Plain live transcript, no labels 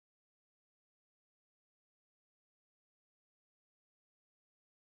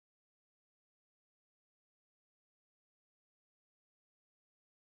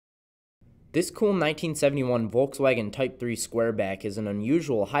This cool 1971 Volkswagen Type 3 Squareback is an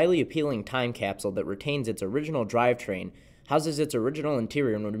unusual, highly appealing time capsule that retains its original drivetrain, houses its original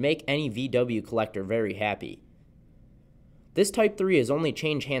interior, and would make any VW collector very happy. This Type 3 has only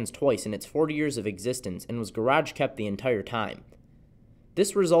changed hands twice in its 40 years of existence and was garage kept the entire time.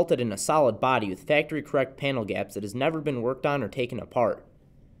 This resulted in a solid body with factory-correct panel gaps that has never been worked on or taken apart.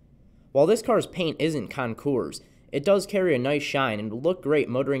 While this car's paint isn't concours, it does carry a nice shine and will look great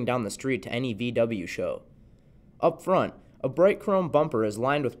motoring down the street to any VW show. Up front, a bright chrome bumper is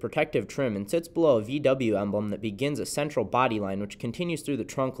lined with protective trim and sits below a VW emblem that begins a central body line which continues through the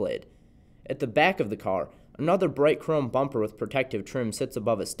trunk lid. At the back of the car, another bright chrome bumper with protective trim sits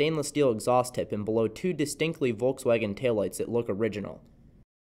above a stainless steel exhaust tip and below two distinctly Volkswagen taillights that look original.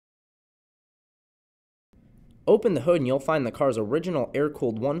 Open the hood and you'll find the car's original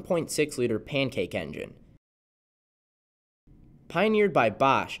air-cooled 1.6-liter pancake engine. Pioneered by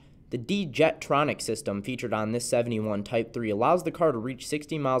Bosch, the D-Jetronic system featured on this 71 Type 3 allows the car to reach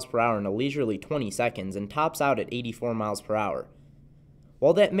 60 miles per hour in a leisurely 20 seconds and tops out at 84 miles per hour.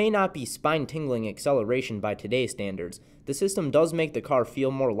 While that may not be spine-tingling acceleration by today's standards, the system does make the car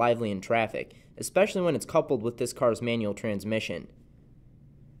feel more lively in traffic, especially when it's coupled with this car's manual transmission.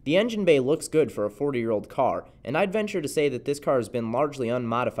 The engine bay looks good for a 40-year-old car, and I'd venture to say that this car has been largely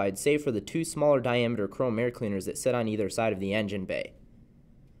unmodified save for the two smaller diameter chrome air cleaners that sit on either side of the engine bay.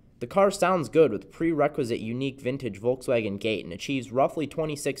 The car sounds good with prerequisite unique vintage Volkswagen gate and achieves roughly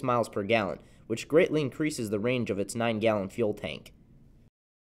 26 miles per gallon, which greatly increases the range of its 9-gallon fuel tank.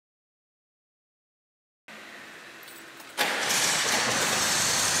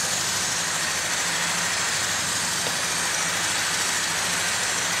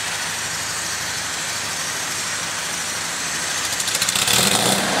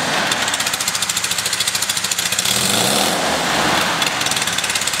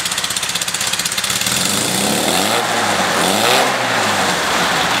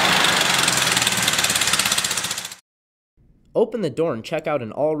 Open the door and check out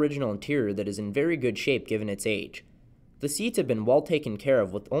an all-original interior that is in very good shape given its age. The seats have been well taken care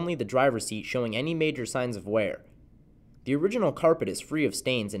of with only the driver's seat showing any major signs of wear. The original carpet is free of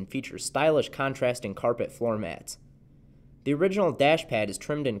stains and features stylish contrasting carpet floor mats. The original dash pad is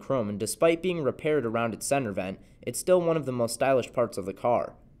trimmed in chrome and despite being repaired around its center vent, it's still one of the most stylish parts of the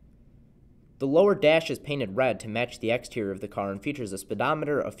car. The lower dash is painted red to match the exterior of the car and features a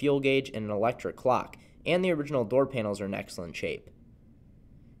speedometer, a fuel gauge, and an electric clock, and the original door panels are in excellent shape.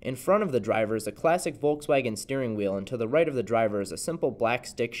 In front of the driver is a classic Volkswagen steering wheel, and to the right of the driver is a simple black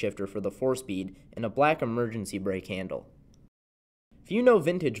stick shifter for the 4-speed and a black emergency brake handle. If you know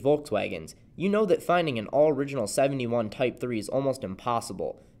vintage Volkswagens, you know that finding an all-original 71 Type 3 is almost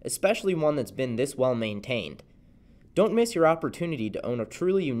impossible, especially one that's been this well maintained. Don't miss your opportunity to own a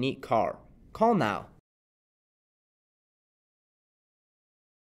truly unique car. Call now.